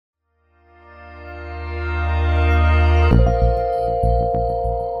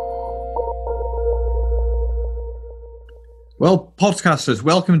Well, podcasters,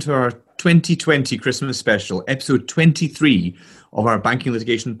 welcome to our 2020 Christmas special, episode 23 of our Banking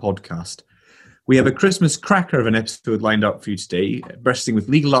Litigation podcast. We have a Christmas cracker of an episode lined up for you today, bursting with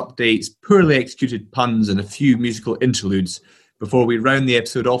legal updates, poorly executed puns, and a few musical interludes before we round the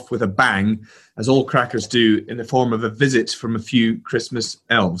episode off with a bang, as all crackers do, in the form of a visit from a few Christmas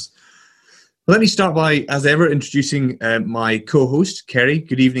elves. Let me start by, as ever, introducing my co-host, Kerry.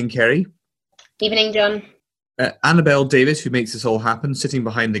 Good evening, Kerry. Evening, John. Annabelle Davis, who makes this all happen, sitting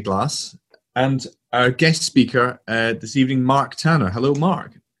behind the glass. And our guest speaker this evening, Mark Tanner. Hello,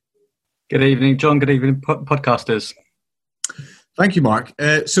 Mark. Good evening, John. Good evening, podcasters. Thank you, Mark.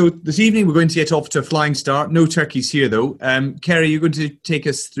 So this evening we're going to get off to a flying start. No turkeys here, though. Kerry, you're going to take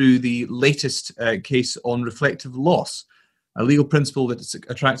us through the latest case on reflective loss, a legal principle that has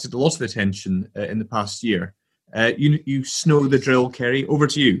attracted a lot of attention in the past year. You know the drill, Kerry. Over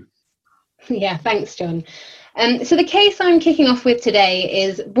to you. Yeah, thanks, John. So the case I'm kicking off with today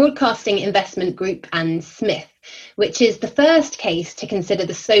is Broadcasting Investment Group and Smith, which is the first case to consider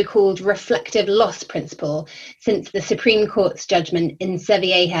the so-called reflective loss principle since the Supreme Court's judgment in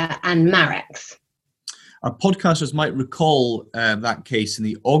Sevilla and Marex. Our podcasters might recall that case in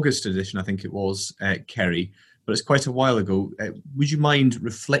the August edition, I think it was, Kerry, but it's quite a while ago. Would you mind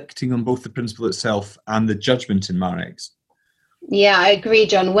reflecting on both the principle itself and the judgment in Marex? Yeah, I agree,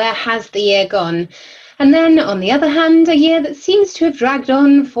 John. Where has the year gone? And then, on the other hand, a year that seems to have dragged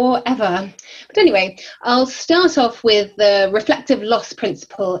on forever. But anyway, I'll start off with the reflective loss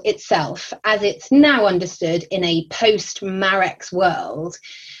principle itself, as it's now understood in a post-Marex world.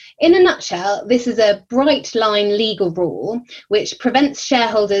 In a nutshell, this is a bright line legal rule which prevents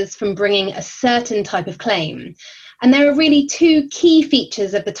shareholders from bringing a certain type of claim. And there are really two key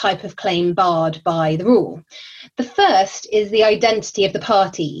features of the type of claim barred by the rule. The first is the identity of the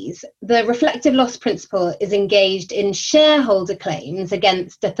parties. The reflective loss principle is engaged in shareholder claims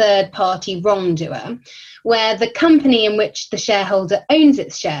against a third-party wrongdoer, where the company in which the shareholder owns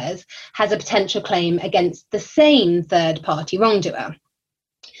its shares has a potential claim against the same third-party wrongdoer.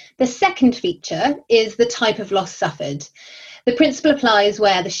 The second feature is the type of loss suffered. The principle applies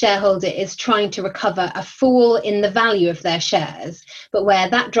where the shareholder is trying to recover a fall in the value of their shares, but where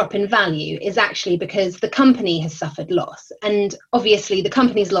that drop in value is actually because the company has suffered loss. And obviously the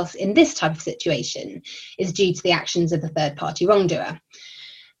company's loss in this type of situation is due to the actions of the third-party wrongdoer.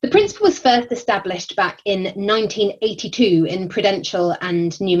 The principle was first established back in 1982 in Prudential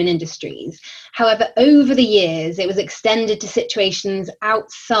and Newman Industries. However, over the years, it was extended to situations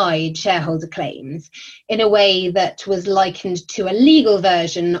outside shareholder claims in a way that was likened to a legal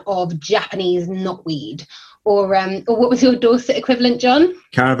version of Japanese knotweed. Or what was your Dorset equivalent, John?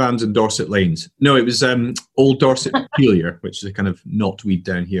 Caravans and Dorset lanes. No, it was Old Dorset Peculiar, which is a kind of knotweed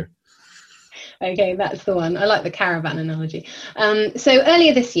down here. Okay, that's the one. I like the caravan analogy. So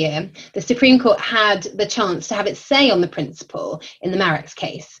earlier this year, the Supreme Court had the chance to have its say on the principle in the Marex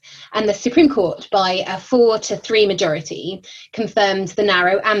case. And the Supreme Court, by a 4-3 majority, confirmed the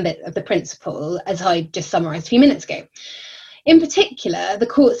narrow ambit of the principle, as I just summarised a few minutes ago. In particular, the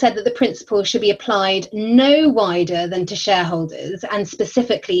court said that the principle should be applied no wider than to shareholders and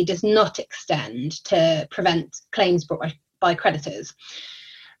specifically does not extend to prevent claims brought by creditors.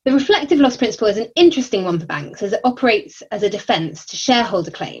 The reflective loss principle is an interesting one for banks as it operates as a defence to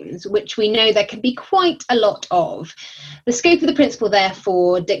shareholder claims, which we know there can be quite a lot of. The scope of the principle,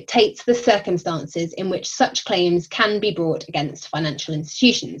 therefore, dictates the circumstances in which such claims can be brought against financial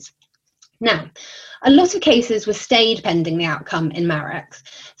institutions. Now, a lot of cases were stayed pending the outcome in Marex.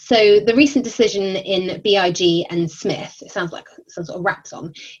 So the recent decision in BIG and Smith, it sounds like some sort of rap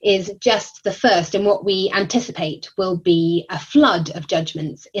song, is just the first in what we anticipate will be a flood of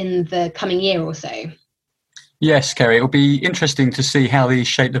judgments in the coming year or so. Yes, Kerry, it will be interesting to see how these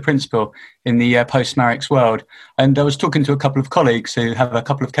shape the principle in the post-Marex world. And I was talking to a couple of colleagues who have a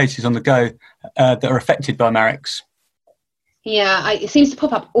couple of cases on the go that are affected by Marex. Yeah, it seems to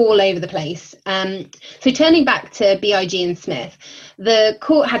pop up all over the place. So turning back to BIG and Smith, the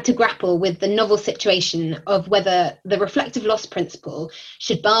court had to grapple with the novel situation of whether the reflective loss principle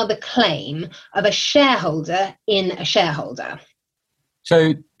should bar the claim of a shareholder in a shareholder.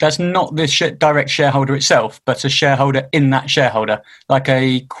 So that's not the direct shareholder itself, but a shareholder in that shareholder, like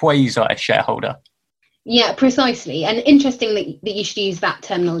a quasi-shareholder. Yeah, precisely. And interesting that you should use that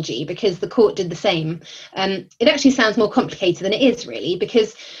terminology because the court did the same. It actually sounds more complicated than it is really,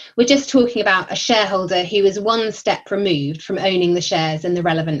 because we're just talking about a shareholder who is one step removed from owning the shares in the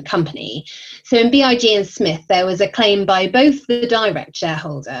relevant company. So in BIG and Smith, there was a claim by both the direct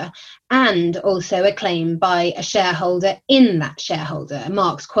shareholder and also a claim by a shareholder in that shareholder,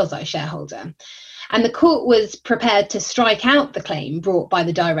 Mark's quasi-shareholder. And the court was prepared to strike out the claim brought by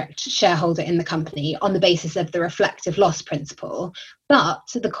the direct shareholder in the company on the basis of the reflective loss principle, but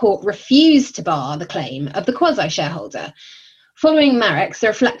the court refused to bar the claim of the quasi-shareholder. Following Marex, the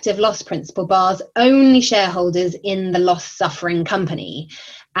reflective loss principle bars only shareholders in the loss-suffering company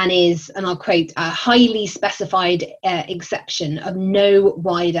and is, and I'll quote, a highly specified exception of no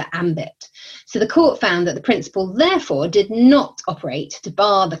wider ambit. So the court found that the principle therefore did not operate to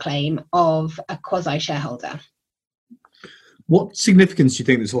bar the claim of a quasi-shareholder. What significance do you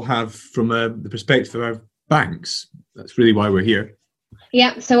think this will have from the perspective of our banks? That's really why we're here.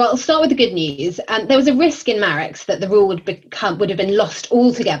 Yeah, so I'll start with the good news. There was a risk in Marex that the rule would have been lost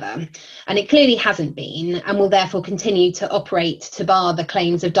altogether, and it clearly hasn't been, and will therefore continue to operate to bar the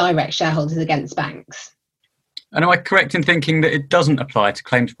claims of direct shareholders against banks. And am I correct in thinking that it doesn't apply to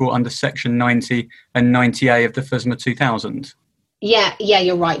claims brought under Section 90 and 90A of the FSMA 2000? Yeah,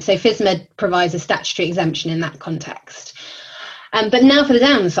 you're right. So FSMA provides a statutory exemption in that context. But now for the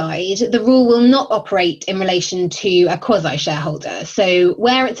downside, the rule will not operate in relation to a quasi-shareholder. So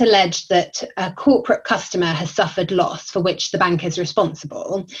where it's alleged that a corporate customer has suffered loss for which the bank is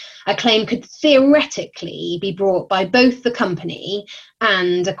responsible, a claim could theoretically be brought by both the company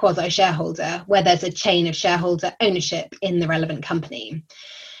and a quasi-shareholder where there's a chain of shareholder ownership in the relevant company.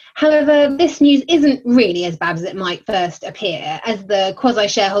 However, this news isn't really as bad as it might first appear, as the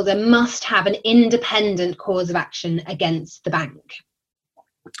quasi-shareholder must have an independent cause of action against the bank.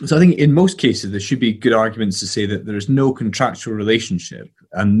 So I think in most cases, there should be good arguments to say that there is no contractual relationship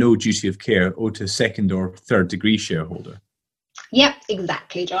and no duty of care owed to a second or third degree shareholder. Yep,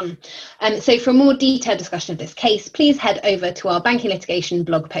 exactly, John. So for a more detailed discussion of this case, please head over to our banking litigation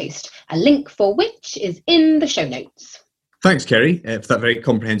blog post, a link for which is in the show notes. Thanks, Kerry, for that very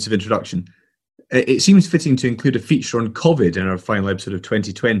comprehensive introduction. It seems fitting to include a feature on COVID in our final episode of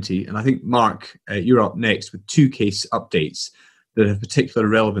 2020. And I think, Mark, you're up next with two case updates that have particular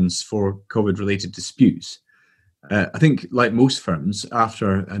relevance for COVID-related disputes. I think, like most firms,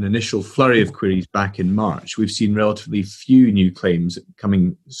 after an initial flurry of queries back in March, we've seen relatively few new claims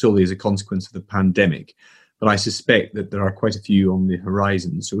coming solely as a consequence of the pandemic. But I suspect that there are quite a few on the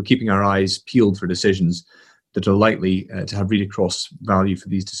horizon. So we're keeping our eyes peeled for decisions that are likely to have read-across value for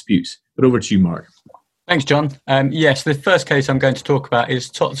these disputes. But over to you, Mark. Thanks, John. Yes, the first case I'm going to talk about is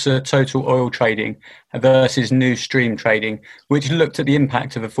Totsa Total Oil Trading versus New Stream Trading, which looked at the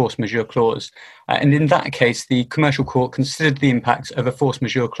impact of a force majeure clause. And in that case, the commercial court considered the impact of a force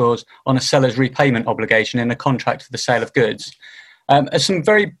majeure clause on a seller's repayment obligation in a contract for the sale of goods. As some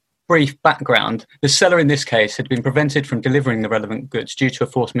very brief background, the seller in this case had been prevented from delivering the relevant goods due to a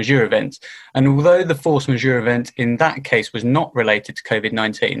force majeure event. And although the force majeure event in that case was not related to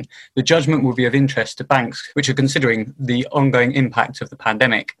COVID-19, the judgment will be of interest to banks which are considering the ongoing impact of the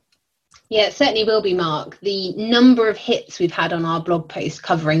pandemic. Yeah, it certainly will be, Mark. The number of hits we've had on our blog post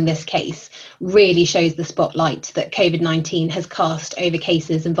covering this case really shows the spotlight that COVID-19 has cast over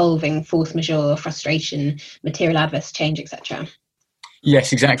cases involving force majeure, frustration, material adverse change, etc.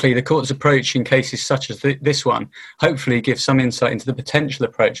 Yes, exactly. The court's approach in cases such as this one hopefully gives some insight into the potential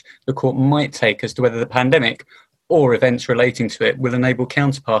approach the court might take as to whether the pandemic or events relating to it will enable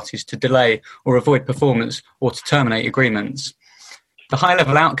counterparties to delay or avoid performance or to terminate agreements. The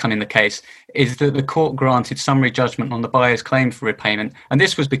high-level outcome in the case is that the court granted summary judgment on the buyer's claim for repayment, and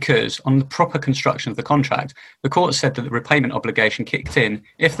this was because, on the proper construction of the contract, the court said that the repayment obligation kicked in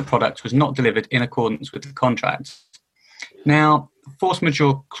if the product was not delivered in accordance with the contract. Now, force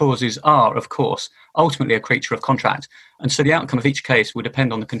majeure clauses are, of course, ultimately a creature of contract, and so the outcome of each case will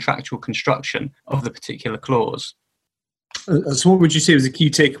depend on the contractual construction of the particular clause. So what would you say was the key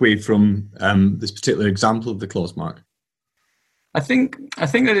takeaway from this particular example of the clause, Mark? I think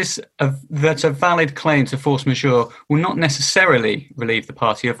that a valid claim to force majeure will not necessarily relieve the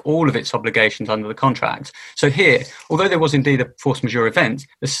party of all of its obligations under the contract. So here, although there was indeed a force majeure event,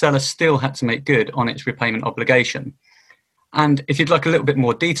 the seller still had to make good on its repayment obligation. And if you'd like a little bit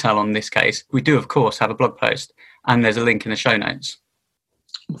more detail on this case, we do, of course, have a blog post, and there's a link in the show notes.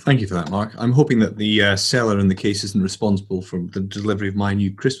 Well, thank you for that, Mark. I'm hoping that the seller in the case isn't responsible for the delivery of my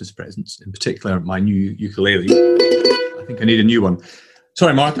new Christmas presents, in particular my new ukulele. I think I need a new one.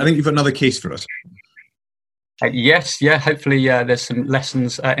 Sorry, Mark, I think you've got another case for us. Yes, hopefully there's some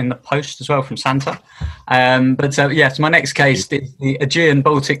lessons in the post as well from Santa. So my next case is the Aegean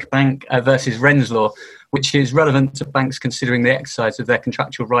Baltic Bank versus Renslaw, which is relevant to banks considering the exercise of their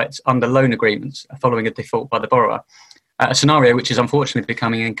contractual rights under loan agreements following a default by the borrower, a scenario which is unfortunately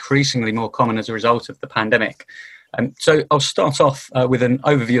becoming increasingly more common as a result of the pandemic. So I'll start off with an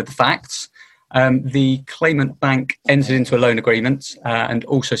overview of the facts. the claimant bank entered into a loan agreement and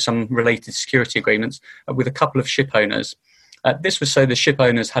also some related security agreements with a couple of ship owners. This was so the ship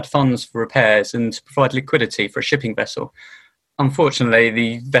owners had funds for repairs and to provide liquidity for a shipping vessel. Unfortunately,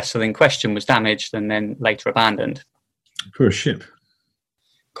 the vessel in question was damaged and then later abandoned. Poor ship.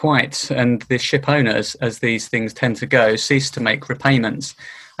 Quite, and the ship owners, as these things tend to go, ceased to make repayments,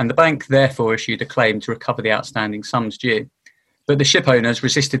 and the bank therefore issued a claim to recover the outstanding sums due. But the ship owners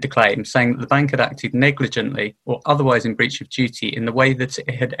resisted the claim, saying that the bank had acted negligently or otherwise in breach of duty in the way that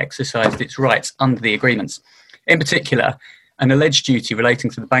it had exercised its rights under the agreements. In particular, an alleged duty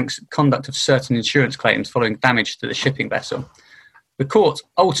relating to the bank's conduct of certain insurance claims following damage to the shipping vessel. The court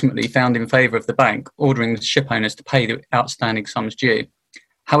ultimately found in favour of the bank, ordering the ship owners to pay the outstanding sums due.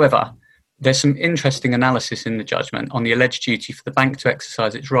 However, there's some interesting analysis in the judgment on the alleged duty for the bank to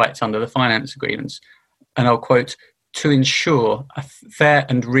exercise its rights under the finance agreements, and I'll quote, to ensure a fair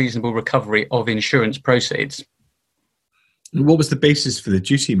and reasonable recovery of insurance proceeds. What was the basis for the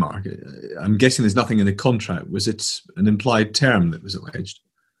duty, Mark? I'm guessing there's nothing in the contract. Was it an implied term that was alleged?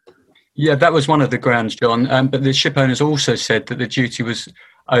 Yeah, that was one of the grounds, John. But the ship owners also said that the duty was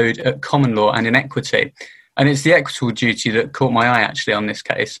owed at common law and in equity. And it's the equitable duty that caught my eye, actually, on this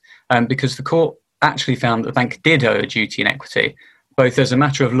case, because the court actually found that the bank did owe a duty in equity, both as a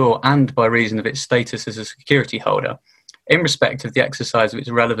matter of law and by reason of its status as a security holder, in respect of the exercise of its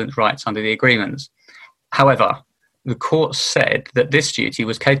relevant rights under the agreements. However, the court said that this duty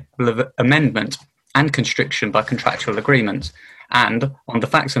was capable of amendment and constriction by contractual agreement, and on the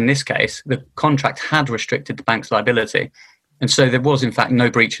facts in this case, the contract had restricted the bank's liability, and so there was in fact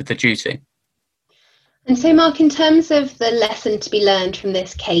no breach of the duty. And so, Mark, in terms of the lesson to be learned from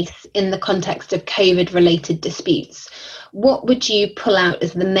this case in the context of COVID-related disputes, what would you pull out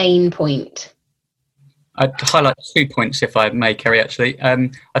as the main point? I'd highlight 2 points, if I may, Kerry, actually.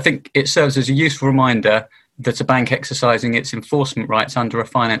 I think it serves as a useful reminder that a bank exercising its enforcement rights under a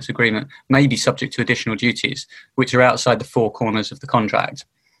finance agreement may be subject to additional duties, which are outside the four corners of the contract.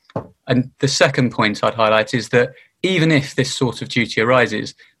 And the second point I'd highlight is that even if this sort of duty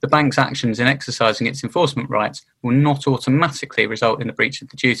arises, the bank's actions in exercising its enforcement rights will not automatically result in the breach of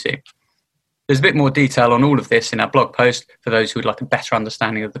the duty. There's a bit more detail on all of this in our blog post for those who would like a better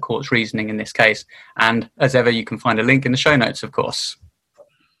understanding of the court's reasoning in this case. And as ever, you can find a link in the show notes, of course.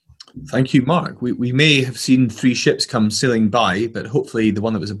 Thank you, Mark. We may have seen 3 ships come sailing by, but hopefully the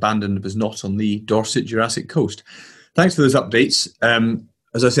one that was abandoned was not on the Dorset Jurassic coast. Thanks for those updates.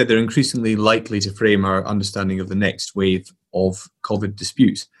 As I said, they're increasingly likely to frame our understanding of the next wave of COVID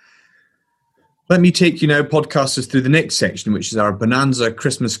disputes. Let me take you now, podcasters, through the next section, which is our Bonanza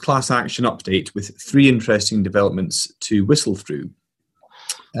Christmas class action update with 3 interesting developments to whistle through.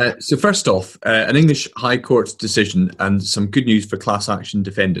 So first off, an English High Court decision and some good news for class action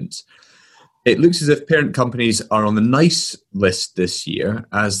defendants. It looks as if parent companies are on the nice list this year,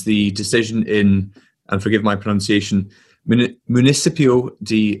 as the decision in, and forgive my pronunciation, Municipio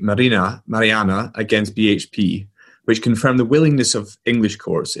de Mariana against BHP, which confirmed the willingness of English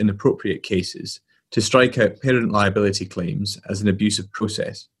courts in appropriate cases to strike out parent liability claims as an abusive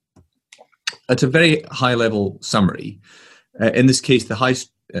process. At a very high-level summary, in this case, the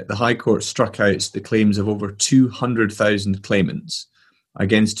High Court struck out the claims of over 200,000 claimants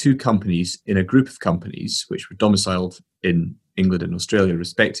against 2 companies in a group of companies which were domiciled in England and Australia,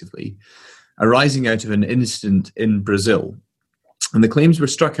 respectively, arising out of an incident in Brazil. And the claims were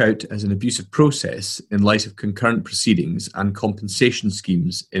struck out as an abusive process in light of concurrent proceedings and compensation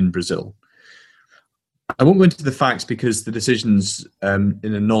schemes in Brazil. I won't go into the facts because the decision's in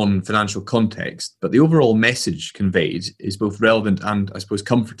a non-financial context, but the overall message conveyed is both relevant and, I suppose,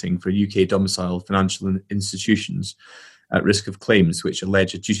 comforting for UK domiciled financial institutions at risk of claims which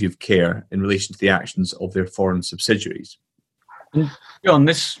allege a duty of care in relation to the actions of their foreign subsidiaries. John,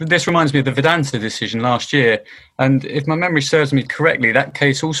 this reminds me of the Vedanta decision last year, and if my memory serves me correctly, that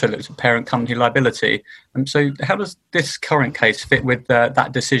case also looked at parent company liability. So how does this current case fit with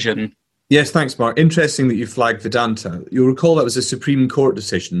that decision? Yes, thanks, Mark. Interesting that you flagged Vedanta. You'll recall that was a Supreme Court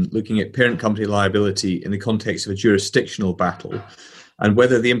decision looking at parent company liability in the context of a jurisdictional battle and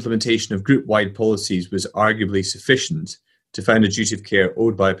whether the implementation of group-wide policies was arguably sufficient to found a duty of care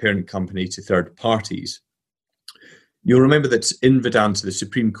owed by a parent company to third parties. You'll remember that in Vedanta, the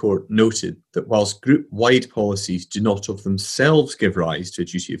Supreme Court noted that whilst group-wide policies do not of themselves give rise to a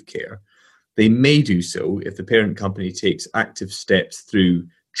duty of care, they may do so if the parent company takes active steps through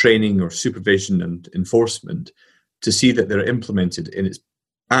training or supervision and enforcement to see that they're implemented in its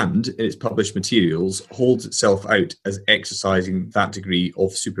published materials holds itself out as exercising that degree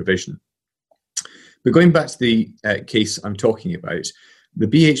of supervision. But going back to the case I'm talking about, The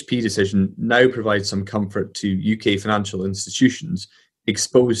BHP decision now provides some comfort to UK financial institutions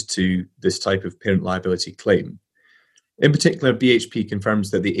exposed to this type of parent liability claim. In particular, BHP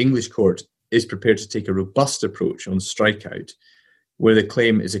confirms that the English court is prepared to take a robust approach on strikeout, where the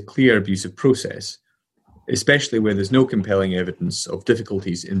claim is a clear abuse of process, especially where there's no compelling evidence of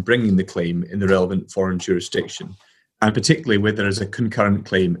difficulties in bringing the claim in the relevant foreign jurisdiction, and particularly where there is a concurrent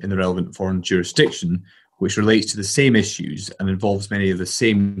claim in the relevant foreign jurisdiction, which relates to the same issues and involves many of the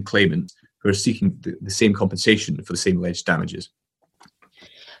same claimants who are seeking the same compensation for the same alleged damages.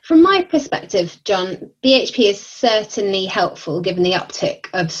 From my perspective, John, BHP is certainly helpful given the uptick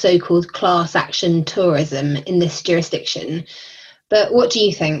of so-called class action tourism in this jurisdiction. But what do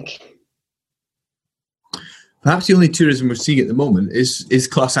you think? Perhaps the only tourism we're seeing at the moment is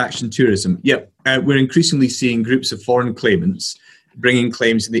class action tourism. Yep, we're increasingly seeing groups of foreign claimants bringing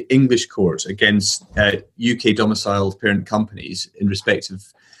claims in the English court against UK domiciled parent companies in respect of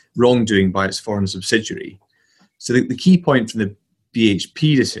wrongdoing by its foreign subsidiary. So the key point from the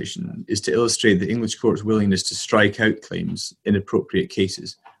BHP decision is to illustrate the English court's willingness to strike out claims in appropriate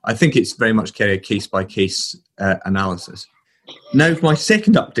cases. I think it's very much a case-by-case analysis. Now, for my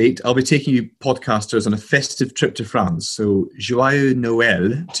second update, I'll be taking you podcasters on a festive trip to France. So, Joyeux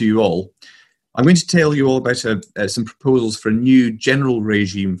Noël to you all. I'm going to tell you all about some proposals for a new general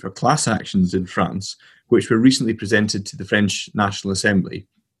regime for class actions in France, which were recently presented to the French National Assembly.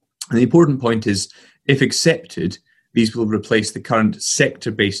 And the important point is, if accepted, these will replace the current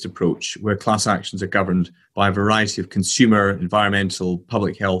sector-based approach where class actions are governed by a variety of consumer, environmental,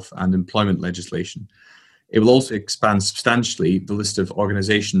 public health and employment legislation. It will also expand substantially the list of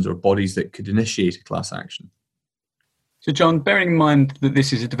organisations or bodies that could initiate a class action. So, John, bearing in mind that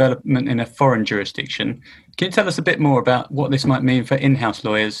this is a development in a foreign jurisdiction, can you tell us a bit more about what this might mean for in-house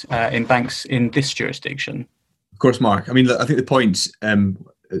lawyers in banks in this jurisdiction? Of course, Mark. I think the point,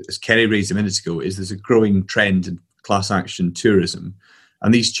 as Kerry raised a minute ago, is there's a growing trend in class action tourism,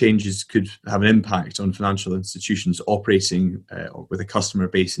 and these changes could have an impact on financial institutions operating with a customer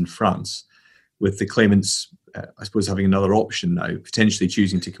base in France, with the claimants, I suppose, having another option now, potentially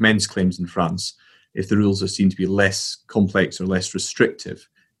choosing to commence claims in France if the rules are seen to be less complex or less restrictive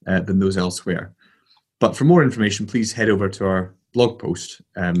than those elsewhere. But for more information, please head over to our blog post.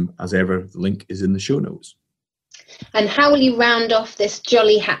 As ever, the link is in the show notes. And how will you round off this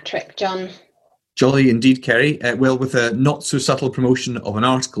jolly hat trick, John? Jolly indeed, Kerry. Well, with a not-so-subtle promotion of an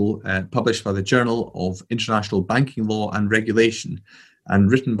article published by the Journal of International Banking Law and Regulation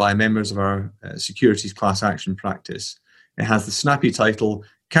and written by members of our securities class action practice. It has the snappy title,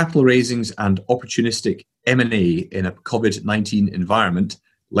 Capital Raisings and Opportunistic M&A in a COVID-19 Environment,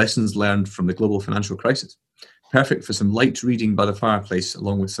 Lessons Learned from the Global Financial Crisis. Perfect for some light reading by the fireplace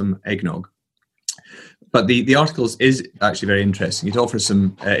along with some eggnog. But the article is actually very interesting. It offers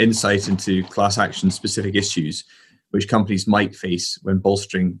some insight into class action specific issues which companies might face when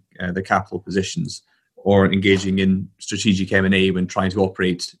bolstering their capital positions or engaging in strategic M&A when trying to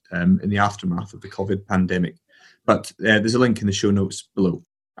operate in the aftermath of the COVID pandemic. But there's a link in the show notes below.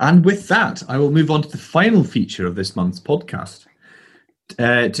 And with that, I will move on to the final feature of this month's podcast.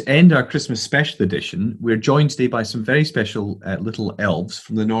 To end our Christmas special edition, we're joined today by some very special little elves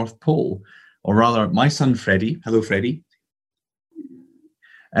from the North Pole, or rather my son Freddie. Hello, Freddie.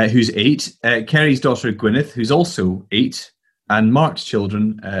 Who's 8, Kerry's daughter Gwyneth, who's also 8, and Mark's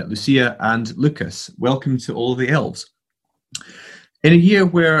children, Lucia and Lucas. Welcome to all the elves. In a year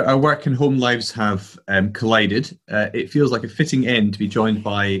where our work and home lives have collided, it feels like a fitting end to be joined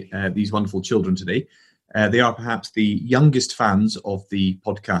by these wonderful children today. They are perhaps the youngest fans of the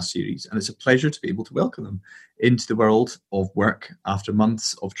podcast series, and it's a pleasure to be able to welcome them into the world of work after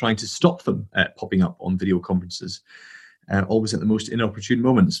months of trying to stop them popping up on video conferences, always at the most inopportune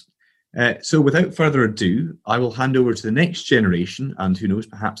moments. So without further ado, I will hand over to the next generation, and who knows,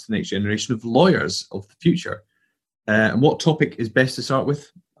 perhaps the next generation of lawyers of the future. And what topic is best to start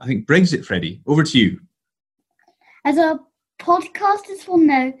with? I think Brexit, Freddie. Over to you. As our podcasters will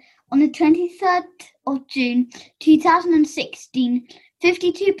know, on the 23rd of June 2016,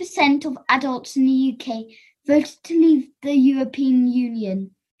 52% of adults in the UK voted to leave the European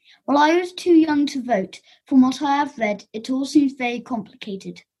Union. While I was too young to vote, from what I have read, it all seems very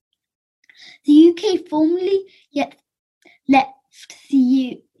complicated. The UK formally left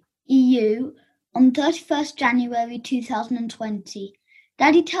the EU on 31st January 2020.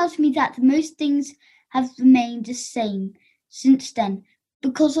 Daddy tells me that most things have remained the same since then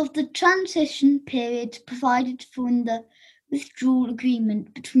because of the transition period provided for in the withdrawal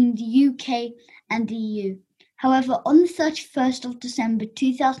agreement between the UK and the EU. However, on the 31st of December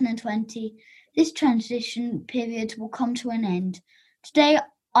 2020, this transition period will come to an end. Today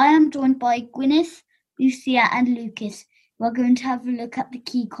I am joined by Gwyneth, Lucia and Lucas. We're going to have a look at the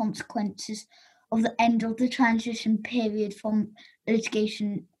key consequences of the end of the transition period from a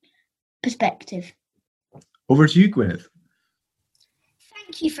litigation perspective. Over to you, Gwyneth.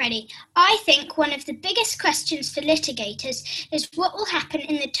 Thank you, Freddie. I think one of the biggest questions for litigators is what will happen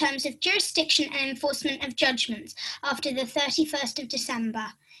in the terms of jurisdiction and enforcement of judgments after the 31st of December.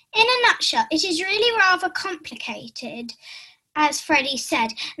 In a nutshell, it is really rather complicated, as Freddie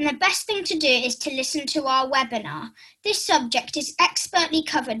said, and the best thing to do is to listen to our webinar. This subject is expertly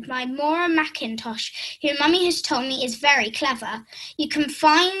covered by Maura McIntosh, who Mummy has told me is very clever. You can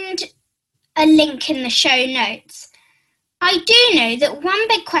find a link in the show notes. I do know that one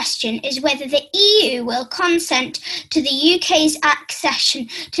big question is whether the EU will consent to the UK's accession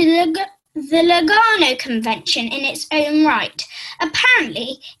to the Lugano Convention in its own right.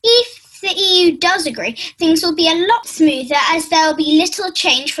 Apparently, if the EU does agree, things will be a lot smoother as there will be little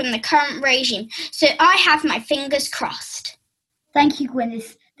change from the current regime, so I have my fingers crossed. Thank you,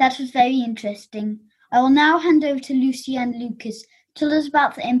 Gwyneth. That was very interesting. I will now hand over to Lucy and Lucas. Tell us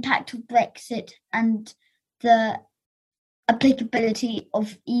about the impact of Brexit and the applicability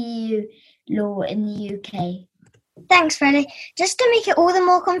of EU law in the UK. Thanks, Freddie. Just to make it all the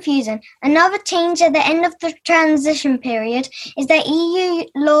more confusing, another change at the end of the transition period is that EU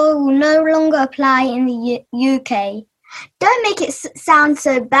law will no longer apply in the UK. Don't make it sound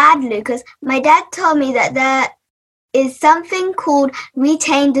so bad, Lucas. My dad told me that there is something called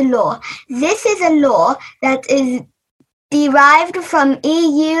retained law. This is a law that is derived from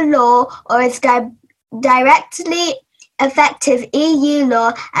EU law or is directly effective EU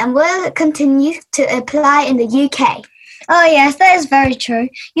law and will continue to apply in the UK. Oh yes, that is very true.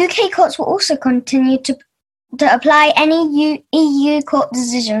 UK courts will also continue to apply any EU court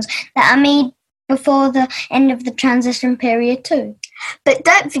decisions that are made before the end of the transition period too. But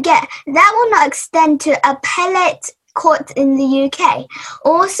don't forget, that will not extend to appellate courts in the UK.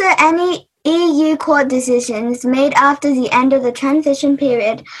 Also, any EU court decisions made after the end of the transition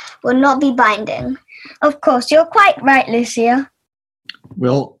period will not be binding. Of course, you're quite right, Lucia.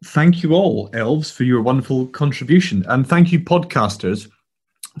 Well, thank you all, elves, for your wonderful contribution. And thank you, podcasters,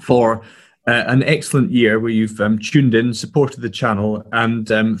 for an excellent year where you've tuned in, supported the channel, and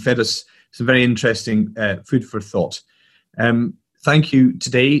fed us some very interesting food for thought. Thank you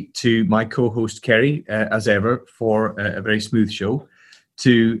today to my co-host, Kerry, as ever, for a very smooth show,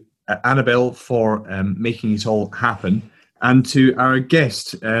 to Annabelle for making it all happen, and to our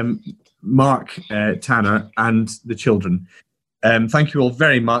guest, Mark, Tanner, and the children. Thank you all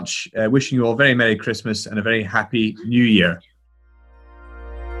very much. Wishing you all a very Merry Christmas and a very Happy New Year.